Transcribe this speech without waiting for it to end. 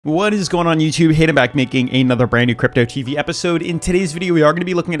What is going on YouTube? Hayden back making another brand new Crypto TV episode. In today's video, we are going to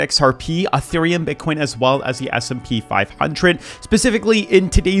be looking at XRP, Ethereum, Bitcoin, as well as the S&P 500. Specifically, in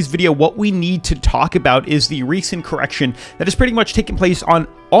today's video, what we need to talk about is the recent correction that has pretty much taken place on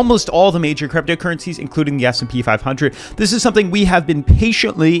almost all the major cryptocurrencies, including the S&P 500. This is something we have been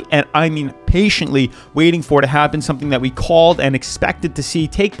patiently, and I mean patiently, waiting for to happen, something that we called and expected to see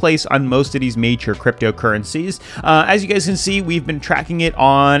take place on most of these major cryptocurrencies. As you guys can see, we've been tracking it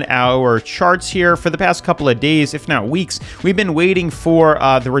on our charts here for the past couple of days, if not weeks. We've been waiting for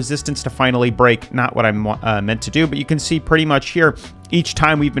the resistance to finally break. Not what I'm meant to do, but you can see pretty much here, each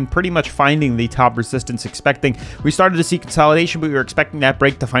time we've been pretty much finding the top resistance, expecting. We started to see consolidation, but we were expecting that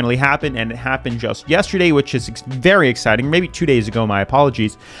break to finally happen, and it happened just yesterday, which is very exciting. Maybe 2 days ago, my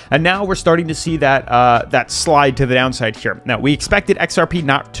apologies. And now we're starting to see that that slide to the downside here. Now, we expected XRP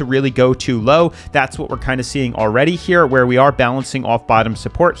not to really go too low. That's what we're kind of seeing already here, where we are balancing off bottom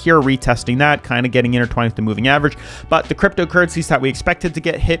support here, retesting that, kind of getting intertwined with the moving average. But the cryptocurrencies that we expected to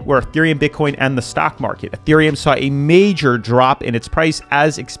get hit were Ethereum, Bitcoin, and the stock market. Ethereum saw a major drop in its price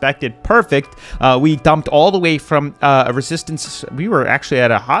as expected. Perfect. We dumped all the way from a resistance. We were actually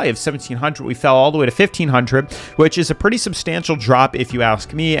at a high of 1700. We fell all the way to 1500, which is a pretty substantial drop if you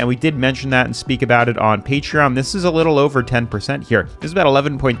ask me. And we did mention that and speak about it on Patreon. This is a little over 10% here. This is about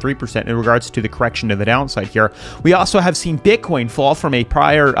 11.3% in regards to the correction to the downside here. We also have seen Bitcoin fall from a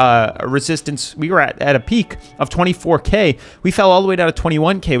prior resistance. We were at a peak of 24K. We fell all the way down to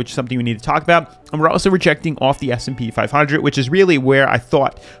 21K, which is something we need to talk about. And we're also rejecting off the S&P 500, which is really where I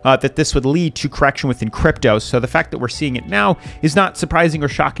thought that this would lead to correction within crypto. So the fact that we're seeing it now is not surprising or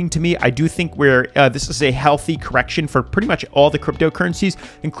shocking to me. I do think this is a healthy correction for pretty much all the cryptocurrencies,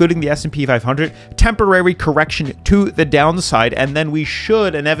 including the S&P 500. Temporary correction to the downside, and then we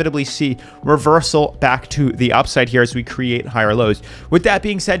should inevitably see reversal back to the upside here as we create higher lows. With that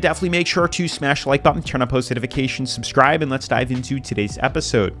being said, definitely make sure to smash the like button, turn on post notifications, subscribe, and let's dive into today's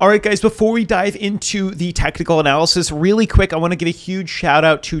episode. All right, guys, before we dive into the technical analysis, really quick, I want to give a huge shout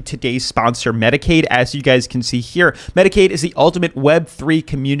out to today's sponsor, METACADE. As you guys can see here, METACADE is the ultimate Web3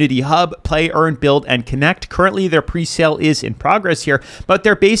 community hub. Play, earn, build, and connect. Currently, their pre-sale is in progress here, but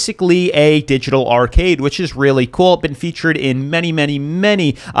they're basically a digital arcade, which is really cool. Been featured in many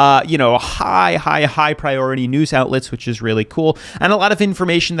high priority news outlets, which is really cool, and a lot of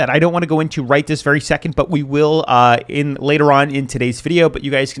information that I don't want to go into right this very second, but we will later on in today's video. But you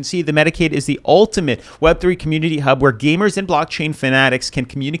guys can see the METACADE is the ultimate Web3 community hub where gamers and blockchain fanatics can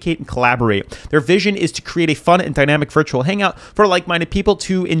communicate and collaborate. Their vision is to create a fun and dynamic virtual hangout for like-minded people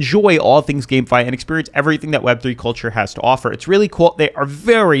to enjoy all things GameFi and experience everything that Web3 culture has to offer. It's really cool. They are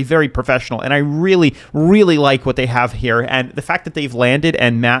very, very professional, and I really, really like what they have here. And the fact that they've landed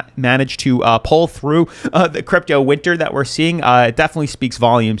and managed to pull through the crypto winter that we're seeing, it definitely speaks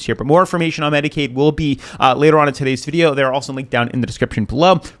volumes here. But more information on METACADE will be later on in today's video. They're also linked down in the description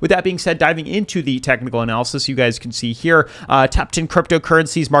below. With that being said, diving into the technical analysis, you guys can see here, top 10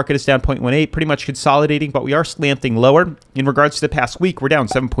 cryptocurrencies, market is down 0.18, pretty much consolidating, but we are slanting lower. In regards to the past week, we're down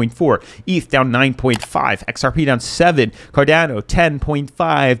 7.4, ETH down 9.5, XRP down 7, Cardano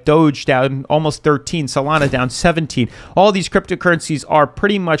 10.5, Doge down almost 13, Solana down 17. All these cryptocurrencies are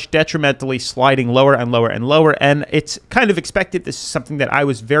pretty much detrimentally sliding lower and lower and lower, and it's kind of expected. This is something that I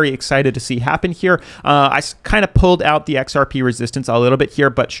was very excited to see happen here. I kind of pulled out the XRP resistance a little bit here,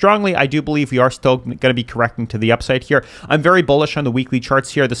 but strongly, I do believe we are still going to be correcting to the upside here. I'm very bullish on the weekly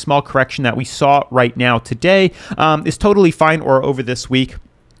charts here. The small correction that we saw right now today is totally fine, or over this week.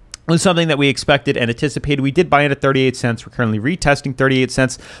 It was something that we expected and anticipated. We did buy in at 38 cents. We're currently retesting 38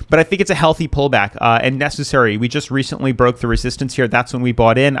 cents, but I think it's a healthy pullback and necessary. We just recently broke the resistance here. That's when we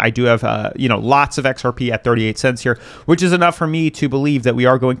bought in. I do have, lots of XRP at 38 cents here, which is enough for me to believe that we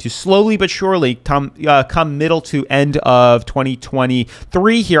are going to slowly but surely come middle to end of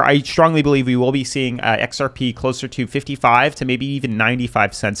 2023 here. I strongly believe we will be seeing XRP closer to 55 to maybe even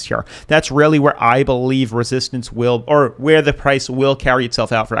 95 cents here. That's really where I believe resistance will, or where the price will carry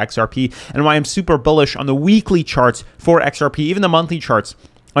itself out for XRP, and why I'm super bullish on the weekly charts for XRP, even the monthly charts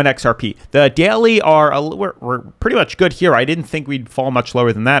on XRP. The daily we're pretty much good here. I didn't think we'd fall much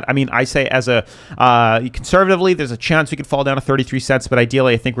lower than that. I mean, I say as a conservatively, there's a chance we could fall down to 33 cents, but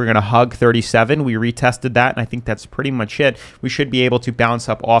ideally I think we're going to hug 37. We retested that, and I think that's pretty much it. We should be able to bounce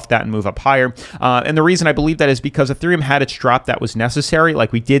up off that and move up higher. And the reason I believe that is because Ethereum had its drop that was necessary.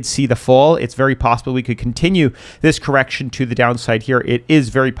 Like, we did see the fall. It's very possible we could continue this correction to the downside here. It is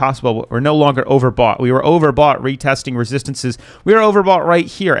very possible. We're no longer overbought. We were overbought retesting resistances. We were overbought right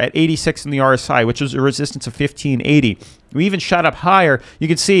here at 86 in the RSI, which was a resistance of 1580. We even shot up higher. You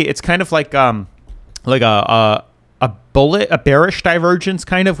can see it's kind of like a a bearish divergence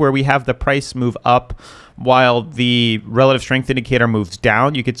kind of, where we have the price move up while the relative strength indicator moves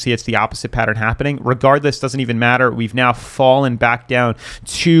down. You could see it's the opposite pattern happening. Regardless, doesn't even matter. We've now fallen back down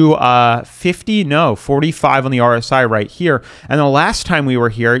to 45 on the RSI right here. And the last time we were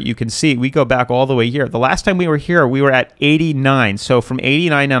here, you can see we go back all the way here. The last time we were here, we were at 89. So from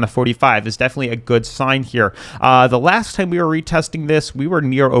 89 down to 45 is definitely a good sign here. The last time we were retesting this, we were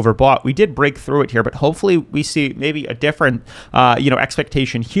near overbought. We did break through it here, but hopefully we see maybe a different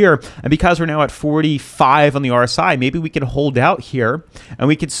expectation here. And because we're now at 45 on the RSI, maybe we can hold out here and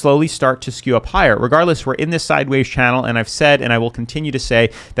we could slowly start to skew up higher. Regardless, we're in this sideways channel, and I've said, and I will continue to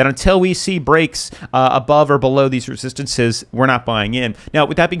say, that until we see breaks above or below these resistances, we're not buying in. Now,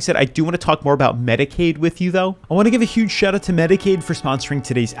 with that being said, I do want to talk more about METACADE with you, though. I want to give a huge shout out to METACADE for sponsoring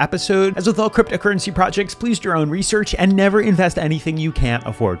today's episode. As with all cryptocurrency projects, please do your own research and never invest anything you can't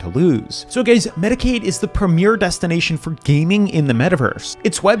afford to lose. So guys, METACADE is the premier destination for gaming in the metaverse.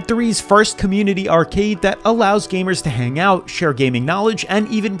 It's Web3's first community arcade that allows gamers to hang out, share gaming knowledge, and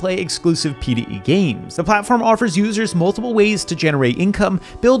even play exclusive PvE games. The platform offers users multiple ways to generate income,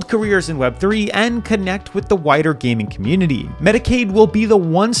 build careers in Web3, and connect with the wider gaming community. METACADE will be the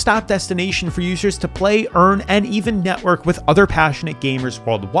one-stop destination for users to play, earn, and even network with other passionate gamers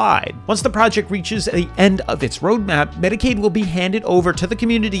worldwide. Once the project reaches the end of its roadmap, METACADE will be handed over to the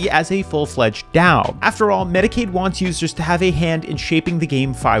community as a full-fledged DAO. After all, METACADE wants users to have a hand in shaping the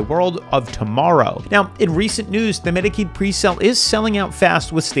GameFi world of tomorrow. Now, in recent news, the METACADE pre-sale is selling out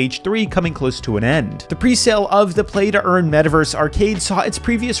fast, with Stage 3 coming close to an end. The pre-sale of the play-to-earn Metaverse Arcade saw its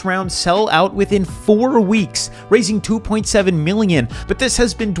previous round sell out within 4 weeks, raising $2.7 million, but this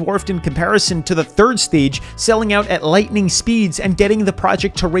has been dwarfed in comparison to the third stage, selling out at lightning speeds and getting the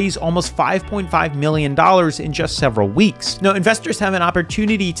project to raise almost $5.5 million in just several weeks. Now, investors have an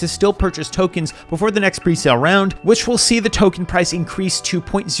opportunity to still purchase tokens before the next pre-sale round, which will see the token price increase to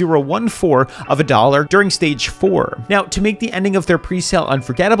 0.014 of a dollar during Stage 4. Now, to make the ending of their pre-sale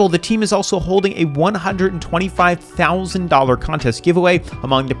unforgettable, the team is also holding a $125,000 contest giveaway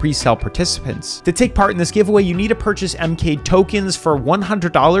among the pre-sale participants. To take part in this giveaway, you need to purchase METACADE tokens for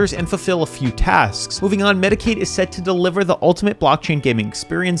 $100 and fulfill a few tasks. Moving on, METACADE is set to deliver the ultimate blockchain gaming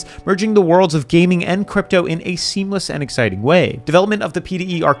experience, merging the worlds of gaming and crypto in a seamless and exciting way. Development of the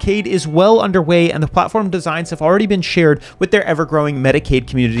PvE arcade is well underway, and the platform designs have already been shared with their ever-growing METACADE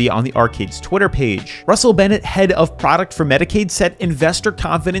community on the arcade's Twitter page. Russell Bennett, head of product for METACADE, said investor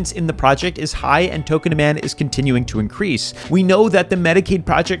confidence in the project is high and token demand is continuing to increase. We know that the METACADE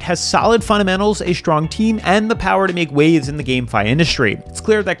project has solid fundamentals, a strong team, and the power to make waves in the GameFi industry. It's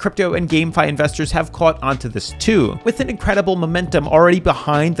clear that crypto and GameFi investors have caught onto this too. With an incredible momentum already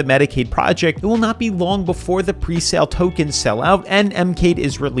behind the METACADE project, it will not be long before the pre-sale tokens sell out and METACADE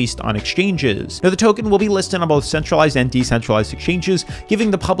is released on exchanges. Now, the token will be listed on both centralized and decentralized exchanges,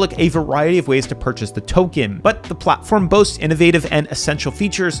 giving the public a variety of ways to purchase the token. But the platform boasts innovative and essential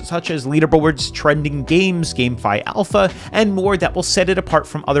features such as leaderboards, trending games, GameFi Alpha, and more that will set it apart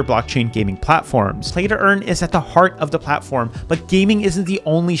from other blockchain gaming platforms. Play to earn is at the heart of the platform, but gaming isn't the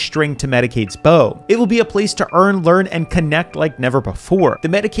only string to METACADE's bow. It will be a place to earn, learn, and connect like never before. The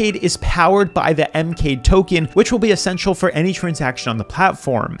METACADE is powered by the METACADE token, which will be essential for any transaction on the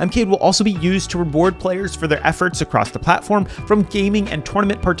platform. METACADE will also be used to reward players for their efforts across the platform, from gaming and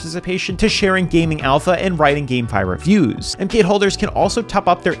tournament participation to sharing gaming alpha and writing GameFi reviews. METACADE holders can also top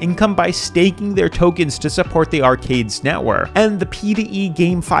up their income by staking their tokens to support the arcade's network. And the PvE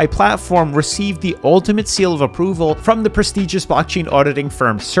GameFi platform received the ultimate seal of approval from the prestigious blockchain auditing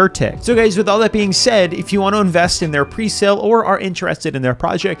firm Certic. So guys, with all that being said, if you want to invest in their pre-sale or are interested in their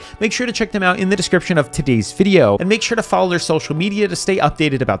project, make sure to check them out in the description of today's video, and make sure to follow their social media to stay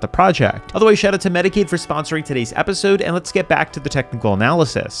updated about the project. Otherwise, shout out to METACADE for sponsoring today's episode, and let's get back to the technical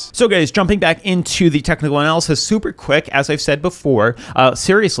analysis. So guys, jumping back into the technical analysis super quick, as I've said before,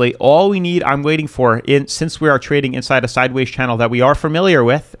 seriously, all we need, I'm waiting for, since we are trading inside a sideways channel that we are familiar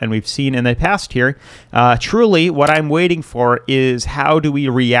with and we've seen in the past here, truly what I'm waiting for is how do we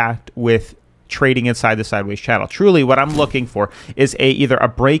react with trading inside the sideways channel. Truly what I'm looking for is either a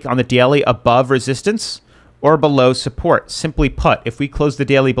break on the daily above resistance or below support. Simply put, if we close the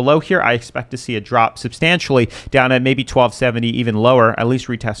daily below here, I expect to see a drop substantially down at maybe 1270, even lower, at least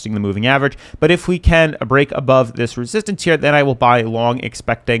retesting the moving average. But if we can break above this resistance here, then I will buy long,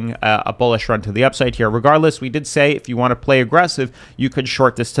 expecting a bullish run to the upside here. Regardless, we did say if you want to play aggressive, you could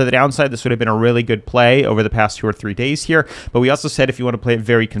short this to the downside. This would have been a really good play over the past 2 or 3 days here. But we also said if you want to play it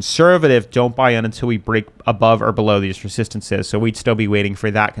very conservative, don't buy in until we break above or below these resistances. So we'd still be waiting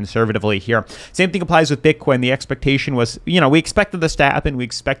for that conservatively here. Same thing applies with Bitcoin. Bitcoin, the expectation was, we expected this to happen. We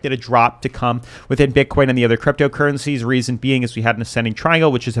expected a drop to come within Bitcoin and the other cryptocurrencies. Reason being is we had an ascending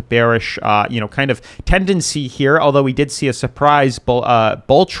triangle, which is a bearish, kind of tendency here. Although we did see a surprise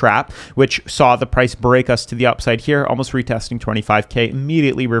bull trap, which saw the price break us to the upside here, almost retesting 25K,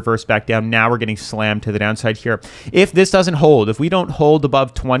 immediately reversed back down. Now we're getting slammed to the downside here. If this doesn't hold, if we don't hold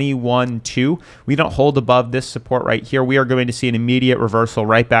above 21.2, we don't hold above this support right here, we are going to see an immediate reversal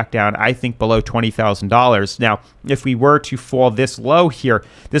right back down, I think below $20,000. Now, if we were to fall this low here,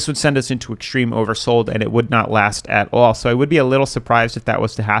 this would send us into extreme oversold and it would not last at all. So I would be a little surprised if that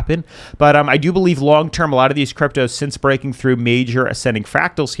was to happen. But I do believe long-term, a lot of these cryptos, since breaking through major ascending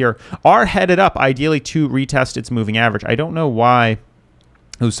fractals here, are headed up ideally to retest its moving average. I don't know why.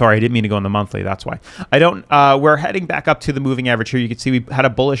 Oh, sorry, I didn't mean to go on the monthly. That's why. We're heading back up to the moving average here. You can see we had a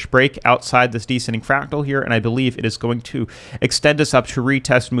bullish break outside this descending fractal here, and I believe it is going to extend us up to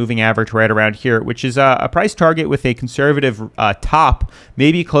retest moving average right around here, which is a price target with a conservative top,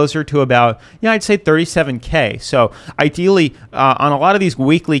 maybe closer to about, I'd say 37K. So ideally, on a lot of these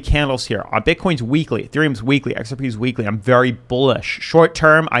weekly candles here, on Bitcoin's weekly, Ethereum's weekly, XRP's weekly, I'm very bullish. Short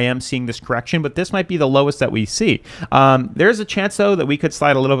term, I am seeing this correction, but this might be the lowest that we see. There's a chance, though, that we could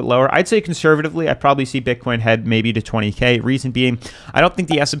slide a little bit lower. I'd say conservatively, I'd probably see Bitcoin head maybe to 20K. Reason being, I don't think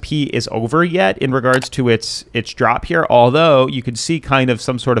the S&P is over yet in regards to its drop here, although you could see kind of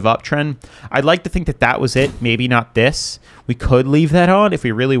some sort of uptrend. I'd like to think that that was it, maybe not this. We could leave that on if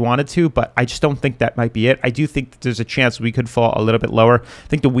we really wanted to, but I just don't think that might be it. I do think that there's a chance we could fall a little bit lower. I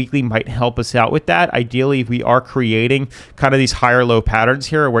think the weekly might help us out with that. Ideally, we are creating kind of these higher low patterns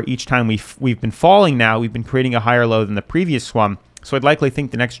here where each time we've been falling now, we've been creating a higher low than the previous one. So I'd likely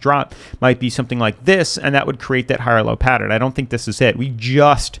think the next drop might be something like this, and that would create that higher low pattern. I don't think this is it. We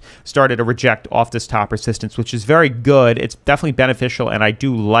just started to reject off this top resistance, which is very good. It's definitely beneficial, and I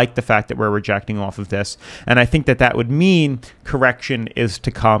do like the fact that we're rejecting off of this. And I think that that would mean correction is to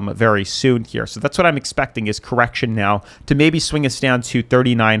come very soon here. So that's what I'm expecting, is correction now to maybe swing us down to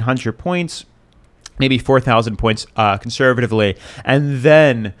 3,900 points, maybe 4,000 points conservatively, and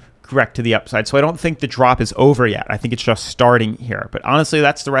then correct to the upside. So I don't think the drop is over yet. I think it's just starting here. But honestly,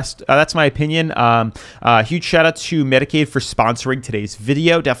 that's the rest. That's my opinion. Huge shout out to METACADE for sponsoring today's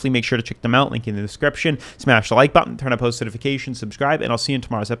video. Definitely make sure to check them out. Link in the description. Smash the like button, turn on post notifications, subscribe, and I'll see you in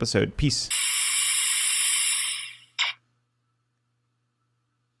tomorrow's episode. Peace.